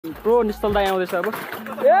Pro निश्चल दाइ आउँदैछ अब।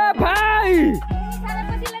 ए भाइ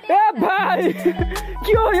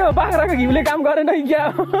के हो यो बाख्राको घिउले काम गरेन कि क्या?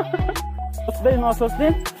 सोच्दै नसोच्ने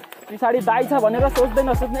पछाडि दाइ छ भनेर सोच्दै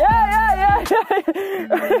नसोच्ने।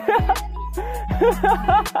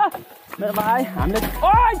 मेरो भाइ हामीले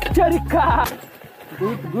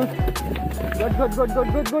गुड कुद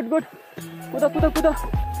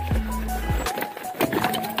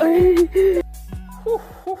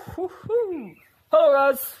हेलो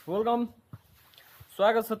गाइस, वेलकम,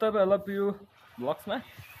 स्वागत छ तपाईहरुलाई पियु ब्लग्समा।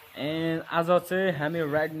 एन्ड आज चाहिँ हामी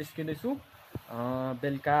राइड निस्किँदैछौँ।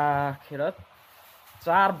 बेलुका खेर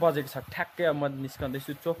 4 बजेको छ ठ्याक्कै। म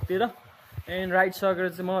निस्कँदैछु चोकतिर। एन्ड राइड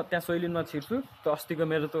सकेर चाहिँ म त्यहाँ सोइलिनमा छिर्छु। त अस्तिको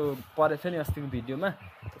मेरो त परेको थियो नि अस्तिको भिडियोमा,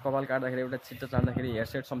 कपाल काट्दाखेरि एउटा छिट्टो चाल्दाखेरि हेयर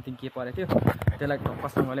सेट समथिङ के परेको थियो, त्यसलाई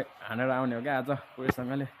ढक्कसँगले हानेर आउने हो क्या आज।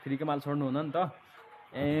 कोहीसँगले फ्रीको माल छोड्नु हुन नि त।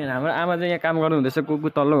 ए हाम्रो आमा चाहिँ यहाँ काम गर्नु हुँदैछ,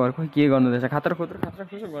 कुकु तल्लो घरको के गर्नु हुँदैछ, खात्र खुत्र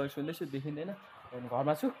गरेर सुन्दैछु, देखिँदैन। अनि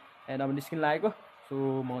घरमा छु एन्ड अब निस्किन लागेको। सो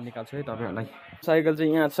म निकाल्छु है तपाईँहरूलाई। साइकल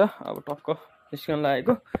चाहिँ यहाँ छ, अब टक्क निस्किन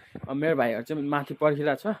लागेको। अब मेरो भाइहरू चाहिँ माथि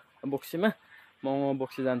पर्खिरहेको छ बोक्सीमा, म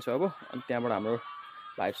बोक्सी जान्छु अब। अनि त्यहाँबाट हाम्रो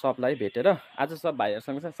भाइ सबलाई भेटेर, आज सब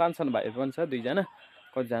भाइहरूसँग छ, सानो भाइहरू पनि छ 2जना,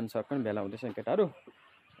 कति जानु सक्ने बेला हुँदैछ केटाहरू।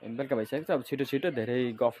 बेलुका भइसकेको छ, अब छिटो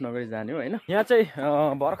धेरै गफ नगरी जाने हो होइन। यहाँ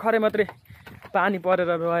चाहिँ भर्खरै मात्रै पानी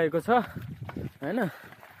परेर रहेको छ होइन।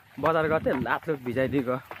 बजार गएको थिएँ, लातलुत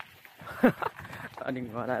भिजाइदिएको। अनि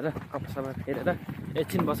घर आएर कपसपा फेरेर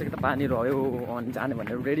एकछिन बसेको त पानी रह्यो, अनि जाने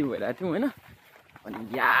भनेर रेडी भइरहेको थियौँ होइन।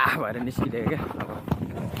 अनि या भएर निस्किदिएको क्या अब।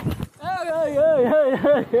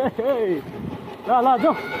 ल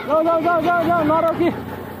जाऊ नरोकी।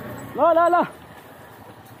 ल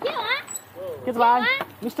के छ भाइ?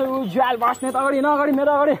 मिस्टर उज्वल बस्ने त अगाडि नअगाडि,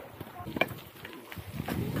 मेरो अगाडि।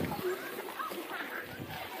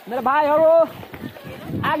 मेरो भाइहरू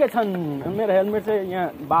आगे छन्। मेरो हेलमेट चाहिँ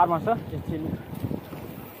यहाँ बारमा छ एकछिन।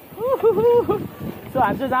 सो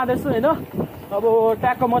हामी चाहिँ जाँदैछु होइन। अब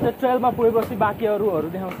ट्याक्क म चाहिँ ट्रेलमा पुगेपछि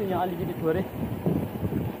बाँकीहरू देखाउँछु। यहाँ अलिकति थोरै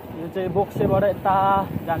यो चाहिँ बोक्सेबाट यता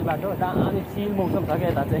जाने बाटो, दामी चिल मौसम छ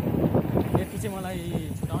क्या यता चाहिँ। यति चाहिँ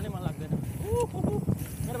मलाई छुटाउनै मन लाग्दैन।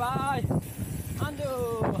 मेरो भाइ हान्दियो।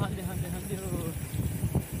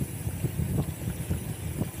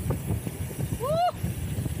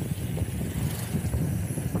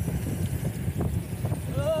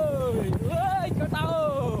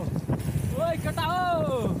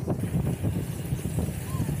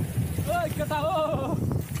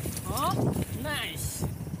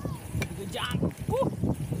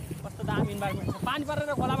 कस्तो दामी इन्भाइरोमेन्ट छ। पानी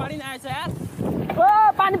परेर खोलाबारी नै आएछ यार।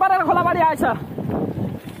 पानी परेर खोलाबारी आएछ।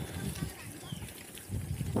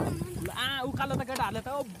 उकालो त केटाहरूले त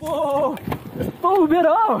यस्तो उभिएर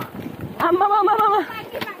हो। आम्मा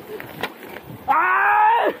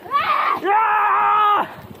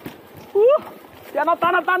त्यहाँ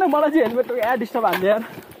तान मलाई चाहिँ हेलमेटको या डिस्टर्ब हाल्ने यार।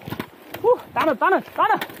 तान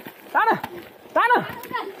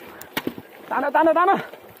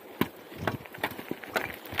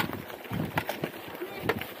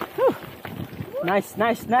नाइस।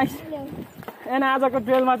 एन्ड आजको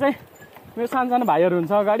ट्रेलमा चाहिँ मेरो सानो भाइहरू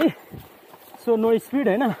हुन्छ अगाडि। सो नो स्पिड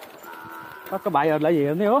होइन, टक्क भाइहरूलाई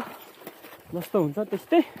हेर्ने हो जस्तो हुन्छ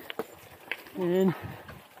त्यस्तै। एन्ड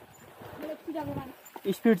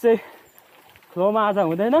स्पिड चाहिँ फ्लोमा आज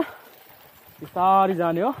हुँदैन, बिस्तारै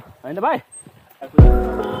जाने हो होइन भाइ।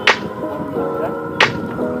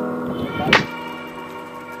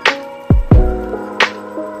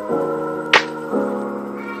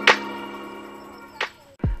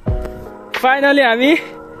 फाइनली हामी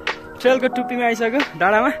ट्रेलको टुप्पीमा आइसक्यो,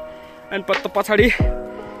 डाँडामा। अनि पछाडि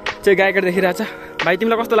चाहिँ गाईघाट देखिरहेछ। भाइ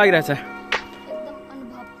तिमीलाई कस्तो लागिरहेछ?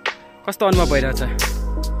 कस्तो अनुभव भइरहेछ?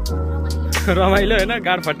 रमाइलो होइन,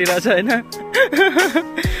 गाड फटिरहेछ होइन।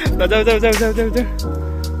 ल जाऊ।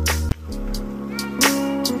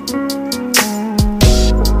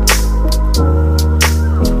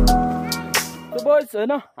 बोइज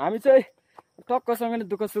होइन, हामी चाहिँ टक्कसँगले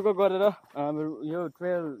दुःख सुख गरेर यो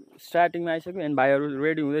ट्रेल स्टार्टिङमा आइसक्यो। एन्ड भाइहरू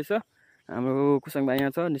रेडी हुँदैछ। हाम्रो कुशङ भाइ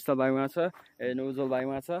यहाँ छ, निश्चल भाइ उहाँ छ, एन्ड उज्वल भाइ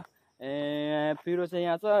उहाँ छ, पिरो चाहिँ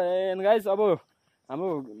यहाँ छ। एन्ड गाइस अब हाम्रो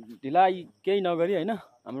ढिलाइ केही नगरी होइन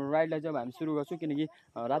हाम्रो राइडलाई चाहिँ अब हामी सुरु गर्छौँ, किनकि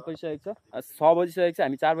रात परिसकेको छ, 6 बजिसकेको छ।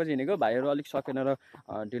 हामी 4 बजी हिँडेको, भाइहरू अलिक सकेन र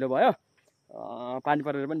ढिलो भयो। पानी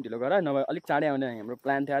परेर पनि ढिलो गरायो, नभए अलिक चाँडै आउने हाम्रो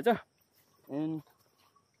प्लान थियो आज। एन्ड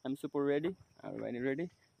आइएम सुपर रेडी, हाम्रो भाइ रेडी,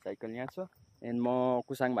 साइकल यहाँ छ। एन्ड म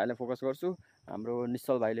कुसाङ भाइलाई फोकस गर्छु, हाम्रो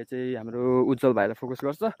निश्चल भाइले चाहिँ हाम्रो उज्जवल भाइलाई फोकस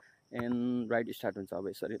गर्छ। एन्ड राइड स्टार्ट हुन्छ अब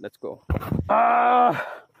यसरी। Let's go.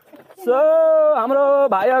 सो हाम्रो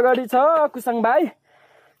भाइ अगाडि छ, कुसाङ भाइ।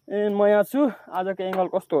 म यहाँ छु आजको एङ्गल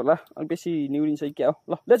कस्तो होला अलि बेसी निउरिन्छ कि क्या हो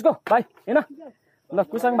ल लेट्स गो भाइ हैन ल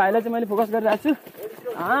कुसाङ भाइलाई चाहिँ मैले फोकस गरिरहेको छु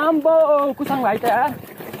आम्बो कुसाङ भाइ त यार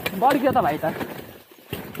बर्कियो त भाइ त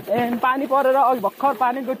पानी परेर अघि भर्खर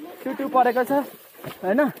पानीको ट्युट्यु परेको छ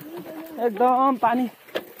हैन एकदम पानी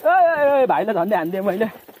ए भाइलाई झन्डै हानिदिएँ मैले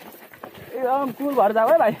एकदम कुल भएर जाऊ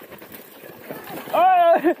है भाइ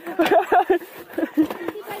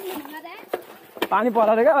पानी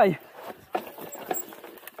परेर क्या भाइ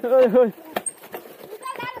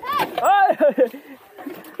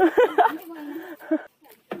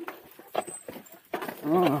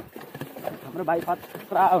हाम्रो भाइ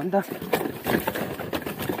पत्रा हो नि त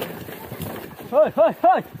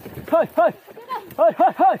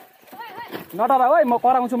नडरा है म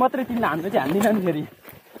कराउँछु मात्रै तिमीले हान्नु चाहिँ हान्दिनँ नि फेरि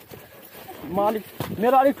म अलिक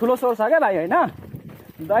मेरो अलिक ठुलो सोर छ क्या भाइ होइन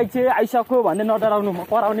दाइ चाहिँ आइसक्यो भन्ने नडराउनु म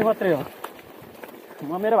कराउने मात्रै हो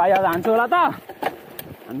म मेरो भाइ आज हान्छु होला त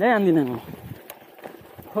हान्दै हान्दिनँ म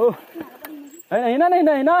हो होइन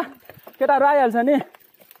होइन केटाहरू आइहाल्छ नि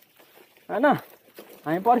होइन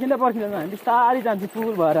हामी पर्खिँदै हामी बिस्तारै जान्छौँ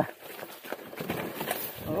पुल भएर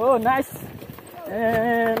हो नाइस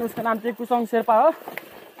उसको नाम चाहिँ कुसाङ शेर्पा हो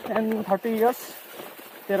एन्ड 30 इयर्स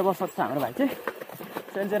 13 वर्ष छ हाम्रो भाइ चाहिँ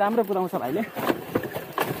सेल चाहिँ राम्रो कुदाउँछ भाइले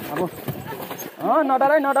अब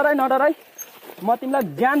नडराई म तिमीलाई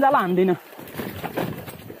ज्यान जाला हान्दिनँ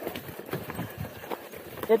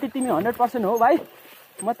यति तिमी 100% हो भाइ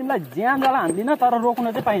म तिमीलाई ज्यान जाला हान्दिनँ तर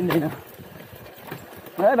रोक्न चाहिँ पाइँदैन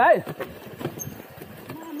है भाइ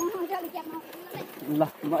ल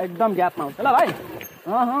म एकदम ग्यापमा आउँछु ल भाइ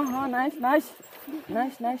नाइस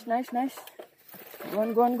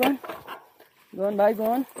गोन भाइ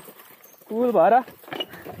गोन कुल भएर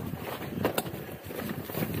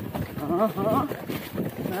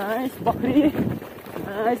नाइस बकरी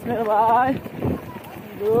नाइस मेरो भाइ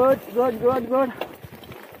गुड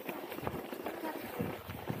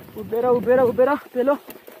उभिएर पेलो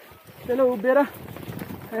उभिएर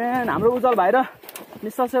एन्ड हाम्रो उज्वल भाइ र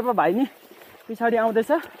मिस्टर शेर्पा भाइ नि पछाडि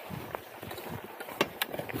आउँदैछ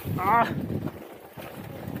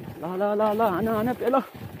ल हान पेलो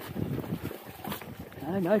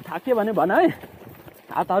है थाक्यो भने भन है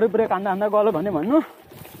हातहरू ब्रेक हान्दा गयो भने भन्नु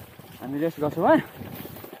हामी रेस्ट गर्छौँ है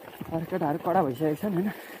केटाहरू कडा भइसकेको छन् होइन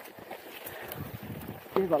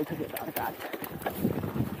के गल्छ केटाहरूको हात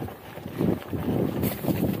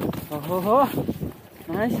ओहो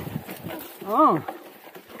नाइस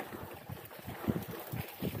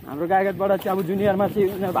हाम्रो गायकबाट चाहिँ अब जुनियरमा चाहिँ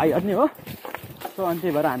उनीहरू भाइहरू नै हो सो अनि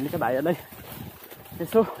त्यही भएर हामीले चाहिँ भाइहरूलाई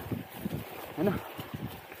यसो होइन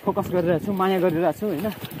फोकस गरिरहेको छौँ माया गरिरहेको छौँ होइन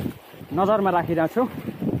नजरमा राखिरहेको छौँ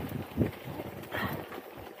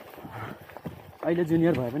अहिले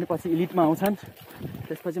जुनियर भए पनि पछि इलिटमा आउँछन्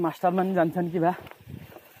त्यसपछि मास्टरमा पनि जान्छन् कि भए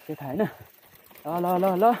त्यही थाहा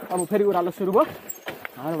होइन ल अब फेरि उरालो सुरु भयो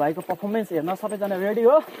हाम्रो भाइको पर्फर्मेन्स हेर्न सबैजना रेडी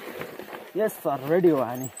हो यस सर रेडी हो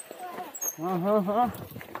हामी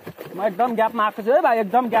म एकदम ग्यापमा आएको छु है भाइ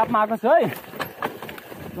एकदम ग्यापमा आएको छु है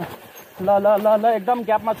ल एकदम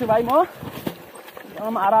ग्यापमा छु भाइ म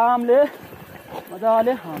एकदम आरामले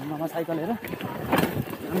मजाले मामा साइकल हेर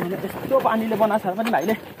यस्तो पानीले बनाएको छ पनि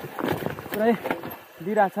भाइले पुरै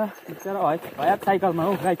दिइरहेछ बिचरा हयात साइकलमा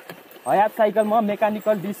हो गाइड हयात साइकलमा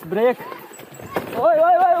मेकानिकल डिस्क ब्रेक ओइ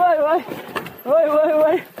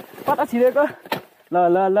कता छिरेको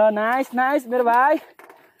ल नाइस मेरो भाइ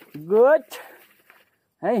गुड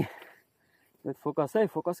है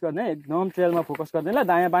फोकस गर्ने एकदम ट्रेलमा फोकस गर्ने ल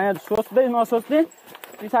दायाँ बायाँ सोच्दै नसोच्ने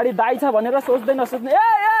पछाडि दाइ छ भनेर सोच्दै नसोच्ने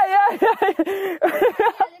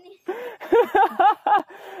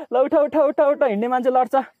ल उठा हिँड्ने मान्छे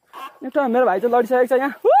लड्छ मेरो भाइ चाहिँ लडिसकेको छ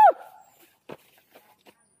यहाँ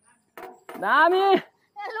दामी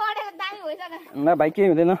ल भाइ केही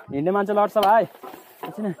हुँदैन हिँड्ने मान्छे लड्छ भाइ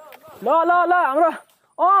ल हाम्रो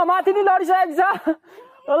माथि नि लडिसकेको छ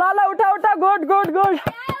ल उठा गुड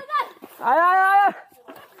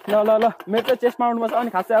आयो ल मेरो चाहिँ चेस्टमा आउनुपर्छ अनि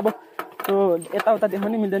खासै अब त्यो यताउता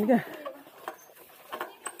देखाउनै मिल्दैन क्या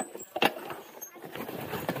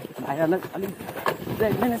भाइहरूलाई अलिक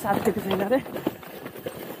एकदमै साथ दिएको छैन अरे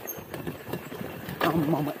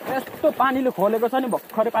यस्तो पानीले खोलेको छ नि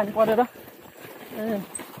भर्खरै पानी परेर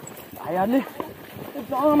भाइहरूले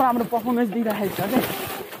एकदम राम्रो पर्फर्मेन्स दिइराखेको छ क्या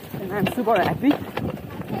आइएम सुपर ह्याप्पी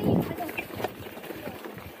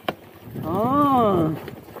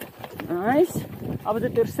नाइस अब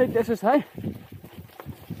चाहिँ तेर्सो छ है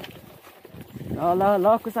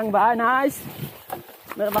ल कुसाङ भाइ नाइस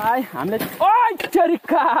मेरो भाइ हामीले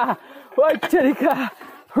चेरिका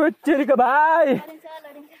भाइ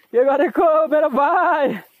के गरेको मेरो भाइ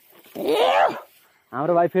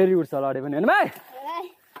हाम्रो भाइ फेरि उठ्छ लडे पनि होइन भाइ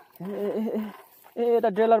ए यता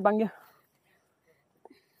ट्रेलर बाङ्ग्यो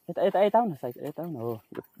यता यता यता आउन साइड यता आउन हो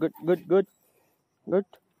गुड गुड गुड गुड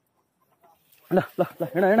ल ल ल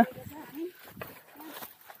हिँड हिँड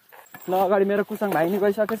ल अगाडि मेरो कुसाङ भाइ नि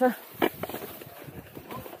गइसकेछ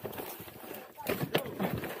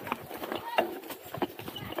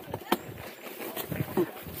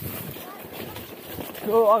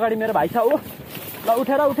यो अगाडि मेरो भाइ छ ऊ ल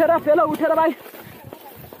उठेर उठेर फेलो उठेर भाइ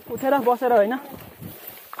उठेर बसेर होइन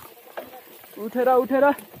उठेर उठेर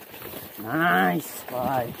नाइस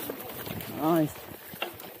भाइ नाइस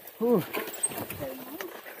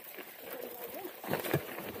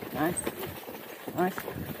नाइस नाइस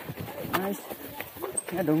नाइस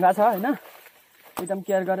यहाँ ढुङ्गा छ होइन एकदम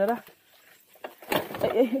केयर गरेर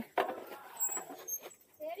ए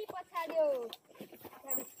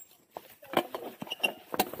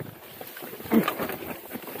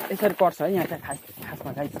यसरी पर्छ है यहाँ चाहिँ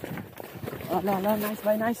खासमा गाइस ल ल नाइस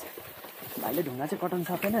भाइ नाइस भाइले ढुङ्गा चाहिँ कटाउनु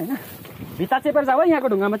सकेन होइन भित्ता चेपेर जाऊ है यहाँको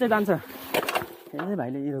ढुङ्गामा चाहिँ जान्छ ए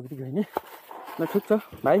भाइले रोकिदियो होइन ल ठिक छ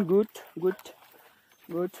भाइ गुड गुड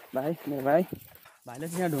गुड भाइ मेरो भाइ भाइले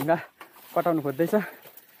चाहिँ यहाँ ढुङ्गा कटाउनु खोज्दैछ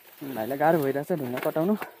भाइलाई गाह्रो भइरहेछ ढुङ्गा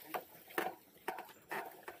कटाउनु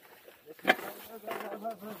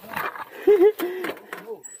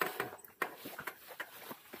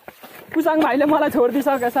कुसाङ भाइले मलाई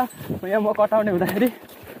छोडिदिइसकेछ यहाँ म कटाउने हुँदाखेरि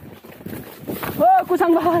हो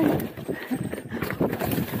कुसाङ भाइ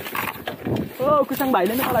हो कुसाङ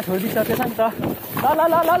भाइले नै मलाई छोडिदिइसकेछ नि त ल ल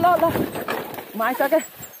ल ल ल ल म आइसकेँ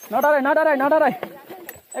नडराई नडराई नडराई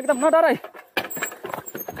एकदम नडराई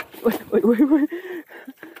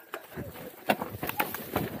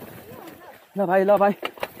ल भाइ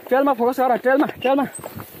ट्रेलमा फोकस गर ट्रेलमा ट्रेलमा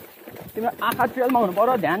तिम्रो आँखा ट्रेलमा हुनु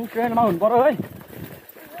पर्यो ध्यान ट्रेलमा हुनु पर्यो है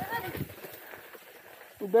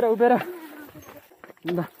उभिएर उभिएर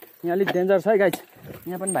ल यहाँ अलिक डेन्जर छ है गाइज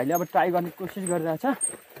यहाँ पनि भाइले अब ट्राई गर्ने कोसिस गरिरहेछ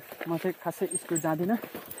म चाहिँ खासै स्पिड जाँदिनँ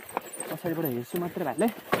पछाडिबाट हेर्छु मात्रै भाइले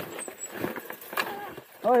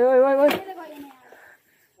ओइ ओइ ओइ ओइ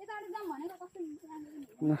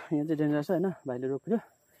यहाँ चाहिँ डेन्जर छ होइन भाइले रोक्यो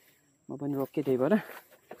म पनि रोकेँ त्यही भएर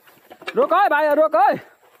रोक है भाइ रोक है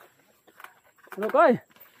रोक है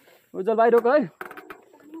उज्जवल भाइ रोक है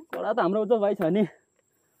कडा त हाम्रो उज्जवल भाइ छ नि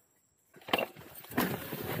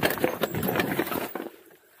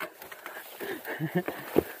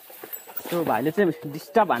सो भाइले चाहिँ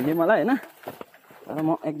डिस्टर्ब हान्ने मलाई होइन तर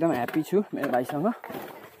म एकदम ह्याप्पी छु मेरो भाइसँग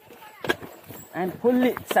and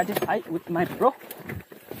fully satisfied with my bro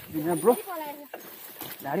bro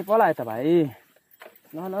गाडी पलायो त भाइ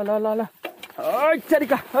ल ल ल ल ल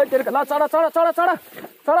तेरिका ल चढ चढ चढ चढ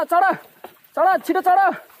चढ चढ चढ छिटो चढ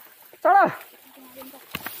चढ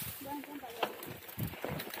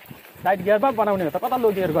साइड गियरमा बनाउने हो त कता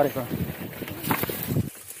लो गियर गरेको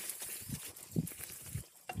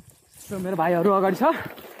सो मेरो भाइहरू अगाडि छ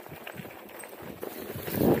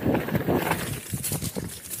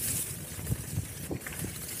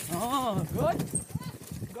गुड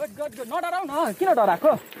गुड गुड गुड नडराउ न किन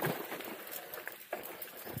डराएको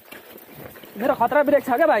मेरो खतरा ब्रेक छ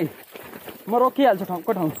क्या भाइ म रोकिहाल्छु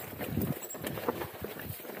ठाउँको ठाउँ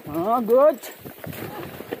गुड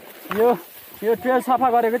यो ट्रेल सफा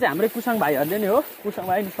गरेको चाहिँ हाम्रै कुसाङ भाइहरूले नि हो कुसाङ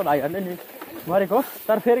भाइ निस्को भाइहरूले नि गरेको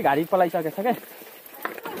तर फेरि गाडी पलाइसकेछ क्या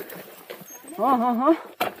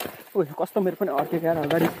ऊ कस्तो मेरो पनि अड्केको यार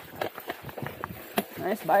अगाडि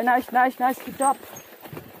नाइस भाइ nice nice nice keep up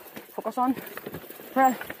focus on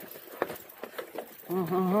trail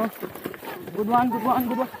good one good one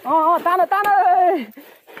good one तान तान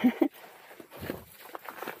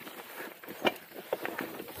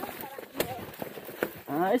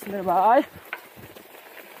नाइस मेरो भाइ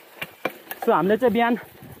सो हामीले चाहिँ बिहान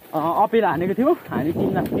अपिल हानेको थियौँ हामी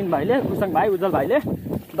तिन भाइले कुसाङ भाइ उज्जवल भाइले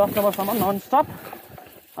 10 नम्बरसम्म नन स्टप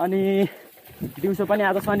अनि दिउँसो पनि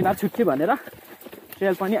आज शनिबार छुट्टी भनेर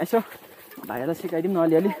ट्रेल पनि यसो भाइहरूलाई सिकाइदिउँ न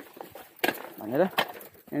अलिअलि भनेर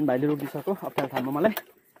एन्ड भाइले रोकिदिइसक्यो अप्ठ्यारो ठाउँमा मलाई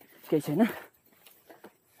केही छैन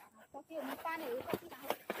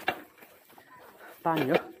पानी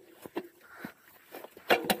हो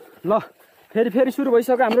ल फेरि सुरु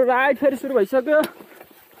भइसक्यो हाम्रो राइड फेरि सुरु भइसक्यो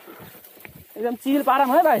एकदम चिल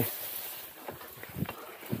पाराम है भाइ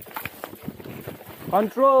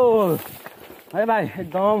कन्ट्रोल है भाइ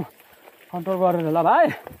एकदम कन्ट्रोल गरेर ल भाइ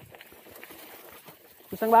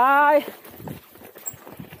कुसाङ भाइ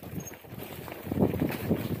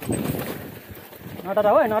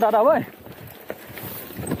नडराउ है नडराउ है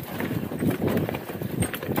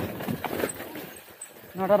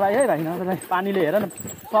नडराई है भाइ नडराई पानीले हेर न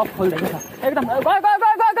सब खोलिदिएको छ एकदम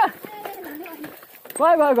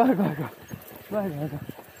गयो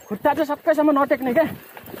खुट्टा चाहिँ सबैसम्म नटेक्ने क्या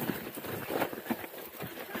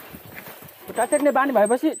खुट्टा टेक्ने बानी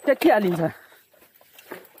भएपछि टेकिहालिन्छ।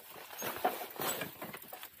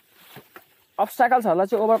 अब्स्ट्याकल्सहरूलाई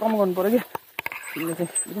चाहिँ ओभरकम गर्नु पर्यो कि तिमीले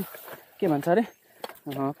चाहिँ के भन्छ अरे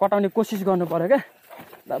कटाउने कोसिस गर्नु पर्यो क्या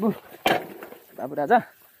बाबु बाबु राजा।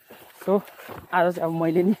 सो आज चाहिँ अब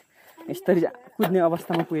मैले नि यसरी कुद्ने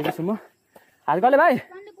अवस्थामा पुगेको छु म। हात गले भाइ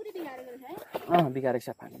बिगारेको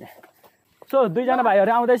छ पानीले। सो दुईजना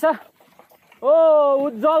भाइहरू आउँदैछ। ओ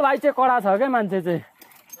उज्जवल भाइ चाहिँ कडा छ क्या मान्छे चाहिँ।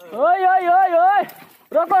 ओइ ओइ ओइ ओइ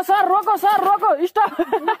रोको सर रोको स्टप।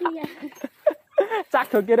 चाक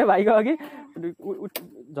ठोकेर भाइको अघि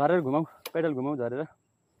झरेर घुमाऊ पेडल घुमाऊ झरेर।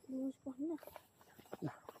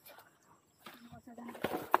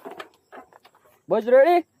 Boys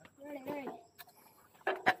ready?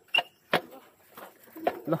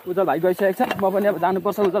 ल उज्जवल भाइ गइसकेको छ। म पनि अब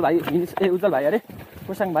जानुपर्छ। उज्जवल भाइ उज्जवल भाइ अरे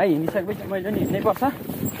कुसाङ भाइ हिँडिसकेपछि मैले नि हिँड्नै पर्छ।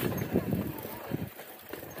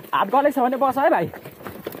 हात गलेको छ भने बस है भाइ।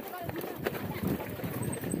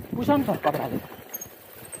 पुसाउनु छ कपडाले।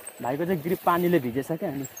 भाइको चाहिँ ग्रिप पानीले भिजेछ क्या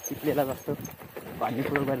अनि चिप्लेला जस्तो भन्ने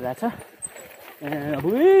कुरो गरिरहेछ।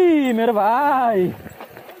 ए मेरो भाइ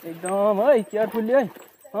एकदम है केयरफुल्ली है।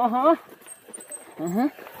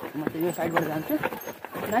 म त यो साइडबाट जान्छु।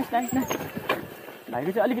 Nice nice nice.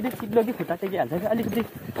 भाइको चाहिँ अलिकति चिप्लो कि खुट्टा टेकिहाल्छ कि अलिकति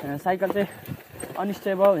साइकल चाहिँ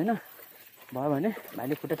अनस्टेबल होइन भयो भने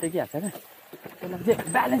भाइले खुट्टा टेकिहाल्छ क्या। त्यसलाई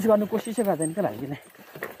चाहिँ ब्यालेन्स गर्नु कोसिसै गर्दैन क्या भाइले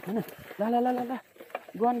होइन। ल ल ल ल ल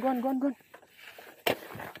गन गन गन गन।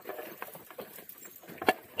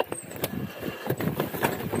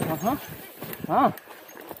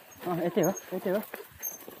 यतै हो यतै हो।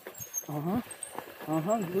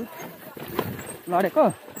 गुड लडेको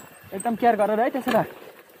एकदम केयर गरेर है त्यसो भए।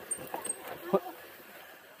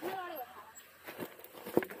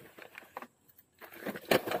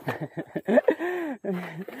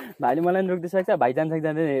 भाइले मलाई रोकिदिइसकेको छ। भाइ जान्छ कि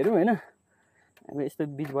जाँदैन हेरौँ होइन। अब यस्तो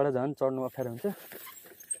बिचबाट झन् चढ्नु अप्ठ्यारो हुन्छ।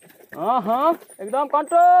 एकदम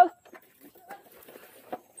control.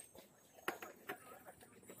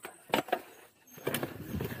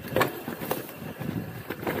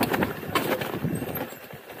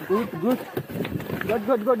 Good good good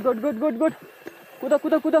good good good good good good. कुद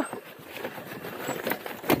कुद कुद।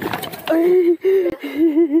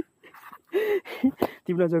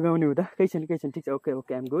 तिमीलाई जोगाउने हुँदा केही छैन ठिक छ। Okay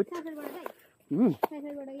okay I'm good.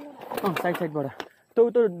 Side साइडबाट त्यो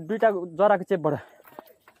दुईवटा जराको चेपबाट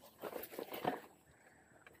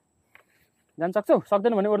जान सक्छौ?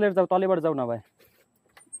 सक्दैन भने ओर्लेर जाऊ तलेबाट जाऊ नभए।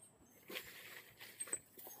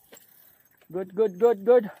 Good good good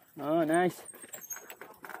good. Nice.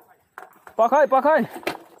 पखाइ पखाइ।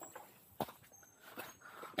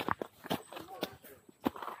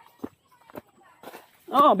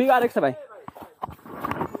 बिगारेको छ भाइ।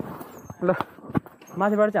 ल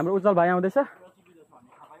माथिबाट चाहिँ हाम्रो उज्जवल भाइ आउँदैछ।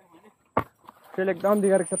 त्यसले एकदम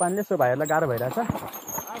बिगारेको छ पानीले। सो भाइहरूलाई गाह्रो भइरहेछ।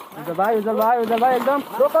 उज्जवल भाइ एकदम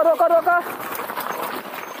रोक रोक रोक।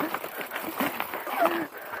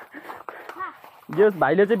 यो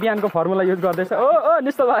भाइले चाहिँ बिहानको फर्मुला युज गर्दैछ। ओ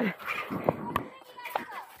निश्चल भाइ।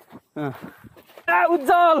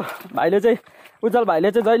 उज्जवल भाइले चाहिँ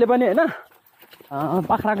जहिले पनि होइन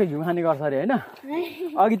बाख्राको घिउ खाने गर्छ अरे होइन।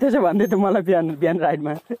 अघि त्यसो भन्दै थियो मलाई बिहान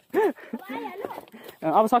राइडमा।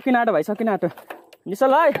 अब सकिन आँटो भाइ सकिन आँटो।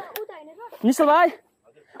 निश्चल भाइ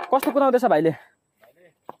कस्तो कुदाउँदैछ भाइले?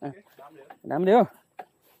 राम्रै हो।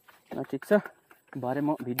 ठिक छ भरे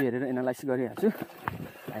म भिडियो हेरेर एनालाइसिस गरिहाल्छु।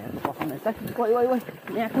 भाइहरूको पर्फर्मेन्स चाहिँ ओइ ओइ ओइ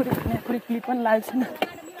यहाँ क्लिप पनि लागेको छैन।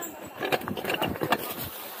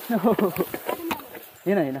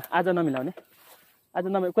 होइन आज नमिलाउने। आज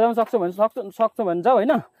कुदाउनु सक्छु भने जाऊ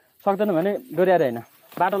होइन। सक्दैन भने डोर्याएर होइन।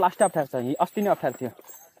 बाटो लास्टै अप्ठ्यारो छ। अस्ति नै अप्ठ्यारो थियो।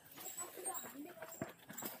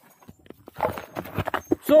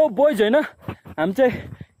 सो बोइज होइन हामी चाहिँ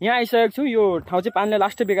यहाँ आइसकेको छु। यो ठाउँ चाहिँ पानीले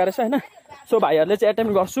लास्टै बिगारेछ होइन। सो भाइहरूले चाहिँ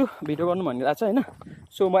एटेम्प गर्छु भिडियो गर्नु भनिरहेको छ होइन।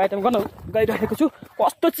 सो म एटेम्प गर्न गइरहेको छु।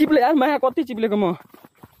 कस्तो चिप्ले यार माया कति चिप्लेको म।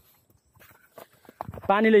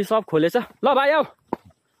 पानीले सब खोलेछ। ल भाइ आऊ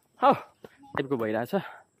टाइपको भइरहेछ।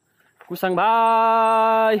 कुसाङ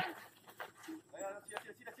भाइ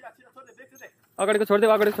अगाडिको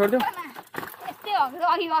छोडिदेऊ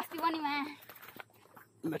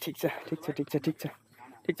ल ठिक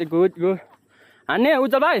छ गुड हान्ने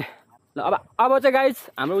उज्जवल भाइ। ल अब चाहिँ गाइज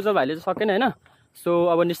हाम्रो उज्जवल भाइले चाहिँ सकेन होइन। सो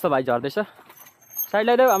अब निश्चल भाइ झर्दैछ। साइड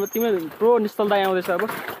लगाइदेऊ। हाम्रो तिमी प्रो निश्चल दाइ आउँदैछ अब।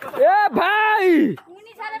 ए भाइ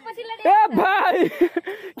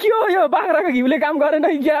के हो यो बाख्राको घिउले काम गरेन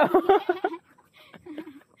कि क्या?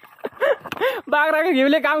 बाख्राको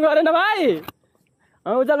घिउले काम गरेन भाइ।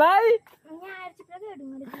 उज्जवल भाइ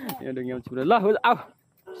ल आऊ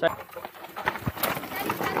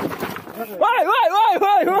ओइ ओइ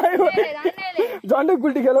ओइ ओइ ओइ झन्डै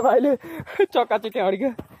गुल्टी खेल्यो भाइले चक्का चाहिँ त्यहाँ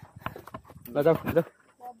अड्क्यो ल जाऊ जाऊ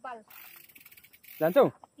जान्छौ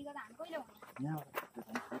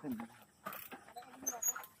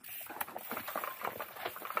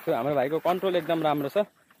त्यो हाम्रो भाइको कन्ट्रोल एकदम राम्रो छ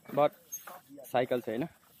बट साइकल छैन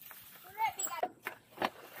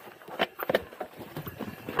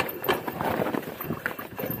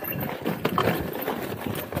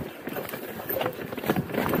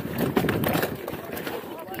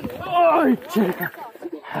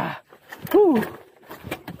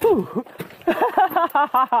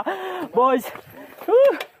बोइज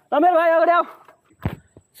मेरो भाइ अगाडि आऊ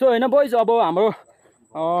सो होइन बोइज अब हाम्रो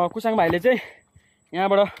कुसाङ भाइले चाहिँ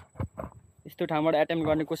यहाँबाट यस्तो ठाउँबाट एटेम्प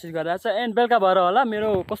गर्ने कोसिस गरिरहेको छ एन्ड बेलुका भएर होला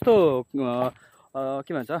मेरो कस्तो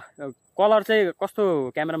के भन्छ कलर चाहिँ कस्तो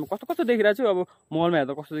क्यामेरामा कस्तो कस्तो देखिरहेको छु अब मोबाइलमा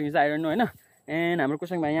हेर्दा कस्तो देखिन्छ आई डोन्ट नो होइन एन्ड हाम्रो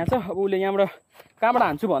कुसाङ भाइ यहाँ छ अब उसले यहाँबाट कहाँबाट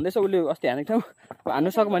हान्छु भन्दैछ उसले अस्ति हानेको थियो अब हान्नु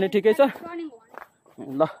सक्यो भने ठिकै छ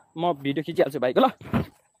ल म भिडियो खिचिहाल्छु भाइको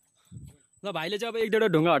ल भाइले चाहिँ अब एक दुईवटा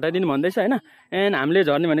ढुङ्गा हटाइदिनु भन्दैछ होइन एन्ड हामीले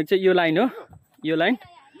झर्ने भनेको चाहिँ यो लाइन हो यो लाइन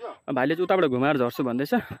भाइले चाहिँ उताबाट घुमाएर झर्छु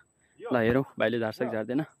भन्दैछ ल हेरौँ भाइले झार्छ कि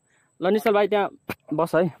झार्दैन ल निश्चल भाइ त्यहाँ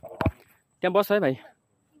बस है त्यहाँ बस है भाइ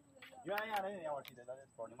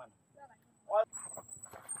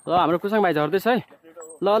ल हाम्रो कुसाङ भाइ झर्दैछ है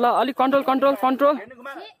ल ल अलिक कन्ट्रोल कन्ट्रोल कन्ट्रोल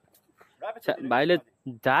भाइले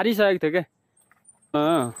झारिसकेको थियो क्या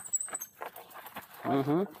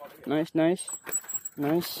nice nice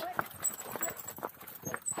nice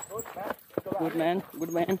good man good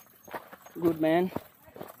man good man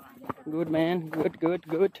good man good good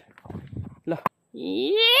good ल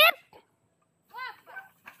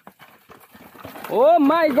ओ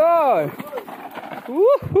माई गॉड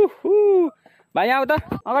भाइ आऊ त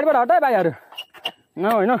अगाडिबाट हट है भाइहरू न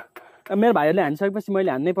होइन मेरो भाइहरूले हानिसकेपछि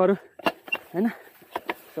मैले हान्नै पर्यो होइन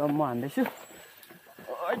अब म हान्दैछु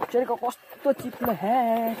चेरको कस्तो चिप्लो हे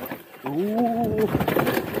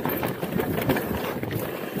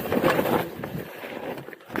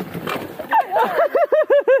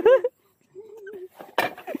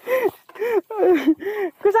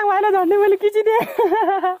कुसाङ भाइलाई झन्डै मैले खिचिदिएँ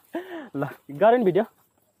ल गरेँ नि भिडियो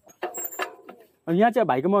यहाँ चाहिँ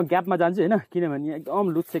भाइको म ग्यापमा जान्छु होइन किनभने यहाँ एकदम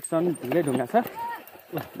लुज सेक्सन ढिलै ढुङ्गा छ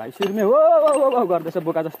ल भाइ सुरुमै हो गर्दैछ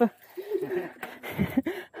बोका जस्तो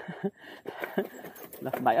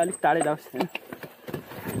ल भाइ अलिक टाढै जाओस् होइन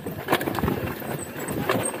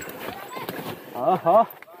अह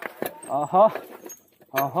अह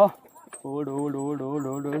अह hold hold hold hold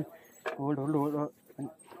hold hold hold hold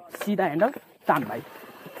सिधा ह्यान्डल तान भाइ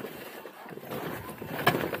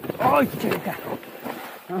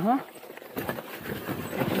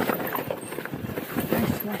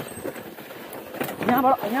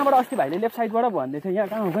यहाँबाट अस्ति भाइले लेफ्ट साइडबाट भन्दै थियो यहाँ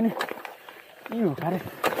कहाँ हो पनि यहीँ हो अरे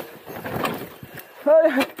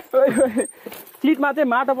सिटमा चाहिँ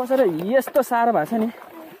माटो बसेर यस्तो साह्रो भएको छ नि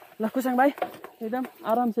ल कुसाङ भाइ एकदम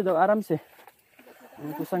आरामसे जाऊ आरामसे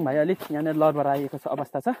कुसाङ भाइ अलिक यहाँनिर लडबाट आएको छ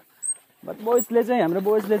अवस्था छ बट बोइजले चाहिँ हाम्रो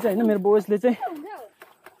बोइजले चाहिँ होइन मेरो बोइजले चाहिँ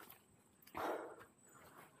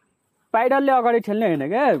पाइडलले अगाडि ठेल्ने होइन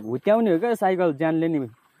क्या हुत्याउने हो क्या साइकल ज्यानले नि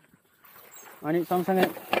अनि सँगसँगै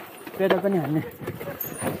पेडल पनि हान्ने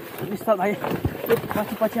स्थल भाइ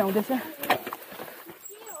पछि पछि आउँदैछ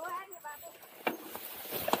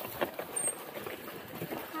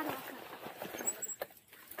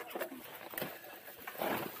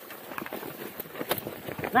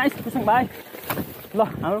नाइस कुसाङ भाइ ल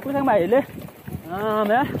हाम्रो कुसाङ भाइहरूले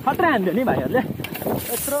खतरा हान्थ्यो नि भाइहरूले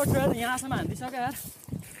यत्रो ट्रेल यहाँसम्म हानिदिइसक्यो यार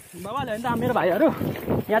बाबाले होइन त मेरो भाइहरू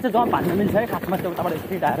यहाँ चाहिँ जम्प हान्न मिल्छ है खासमा चाहिँ उताबाट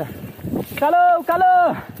स्पिड आएर कालो कालो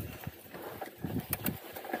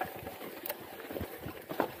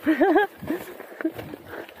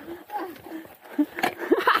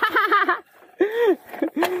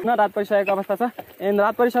न रात परिसकेको अवस्था छ एन्ड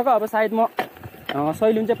रात परिसक्यो अब सायद म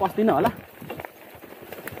सैलुन चाहिँ पस्दिनँ होला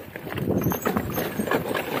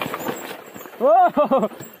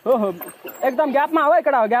ओहो एकदम ग्यापमा हो है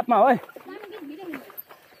केटा हो ग्यापमा हो है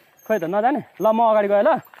खै त नजाने ल म अगाडि गएँ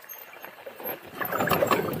ल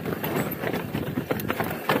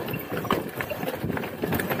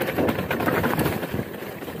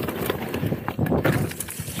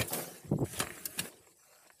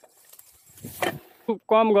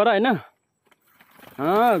कम गर होइन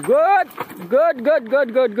good good good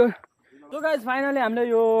good good good so guys finally हामीले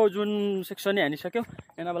यो जुन सेक्सन नै हानिसक्यो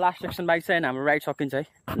एन्ड अब लास्ट सेक्सन बाइक छ एन्ड हाम्रो राइड सकिन्छ है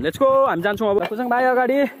लेट्स गो हामी जान्छौँ अब कुसाङ भाइ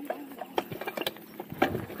अगाडि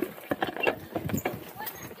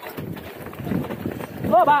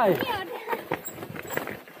ओ भाइ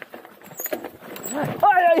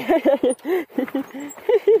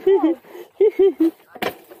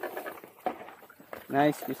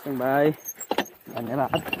नाइस कुसङ भाइ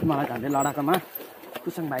धन्यवाद मलाई झन्डै लडाएकोमा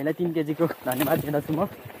कुसङ भाइलाई 3 केजीको धन्यवाद दिँदछु म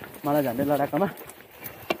मलाई झन्डै लडाएकोमा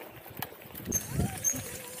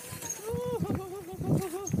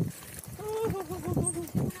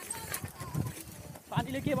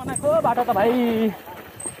पानीले के बनाएको बाटो त भाइ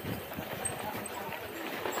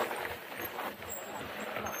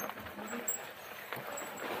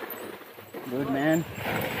गुड म्यान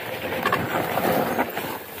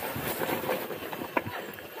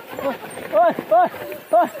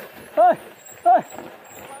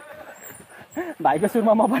भाइको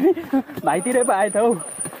सुरमा म पनि भाइतिरै पो आएँ त हौ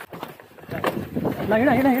ल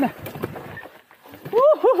हिँड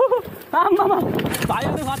आम्मामा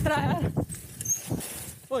भाइहरू खतरा यार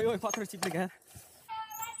ओइ ओइ पत्थर चिप्लेको यार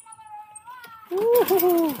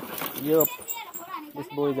यो दिस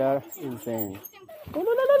बोइज आर इन्सेन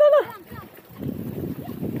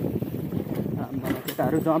आम्मामा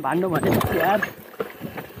केटाहरू जम्प भान्नु भने यार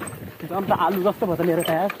जम्प त आलु जस्तो भयो त मेरो त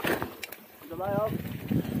यार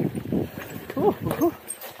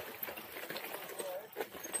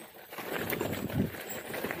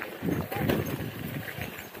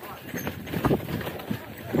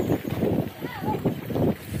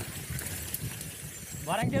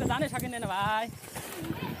भर्याङतिर जानै सकिँदैन भाइ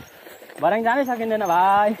भर्याङ जानै सकिँदैन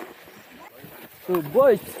भाइ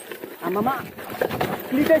बोइज आमामा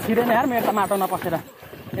क्लिकै छिरेन यार मेरो त माटो नपसेर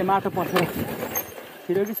ए माटो पसेर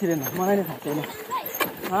छिर्यो कि छिरेन मलाई नै थाहा छैन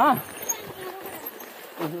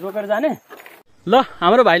रोकेर जाने ल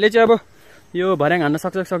हाम्रो भाइले चाहिँ अब यो भर्याङ हान्न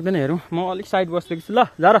सक्छ सक्दैन हेरौँ म अलिक साइड बसेको छु ल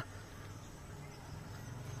जा र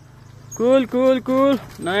कुल कुल कुल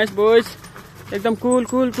नाइस बोइज एकदम कुल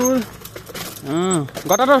कुल कुल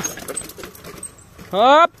गटर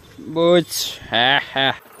हप बोइज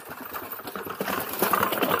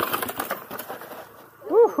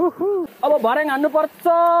अब भर्याङ हान्नु पर्छ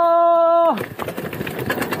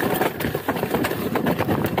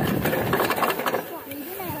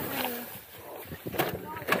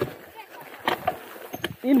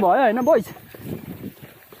इन भयो होइन बोइज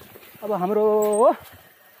अब हाम्रो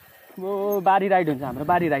बारी राइड हुन्छ हाम्रो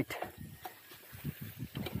बारी राइड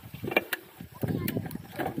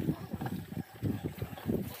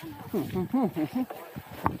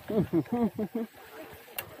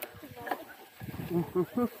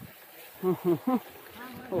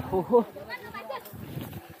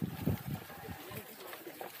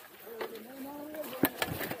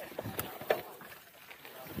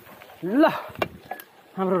ल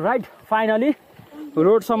हाम्रो राइड फाइनली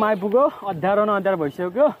रोडसम्म आइपुग्यो अँध्यारो न अँध्यारो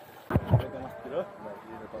भइसक्यो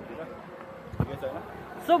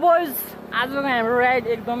सो बोइज आजको हाम्रो राइड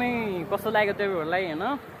एकदमै कस्तो लाग्यो तपाईँहरूलाई होइन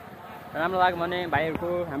राम्रो लाग्यो भने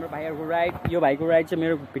हाम्रो भाइहरूको राइड यो भाइको राइड चाहिँ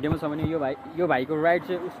मेरो भिडियोमा छ भने यो भाइको राइड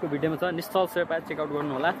चाहिँ उसको भिडियोमा छ निश्चल शेर्पा चेकआउट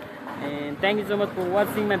गर्नु होला and thank you so much for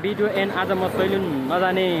watching my video and आज म सैलुन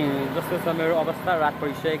नजाने जस्तो छ मेरो अवस्था रात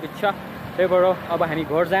परिसकेको छ त्यही भएर अब हामी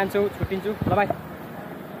घर जान्छौँ छुट्टिन्छौँ ल भाइ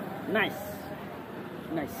नाइस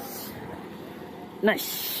नाइस नाइस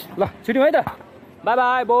ल छुट्यौँ है त by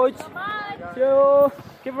by boys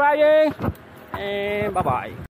keep riding and by by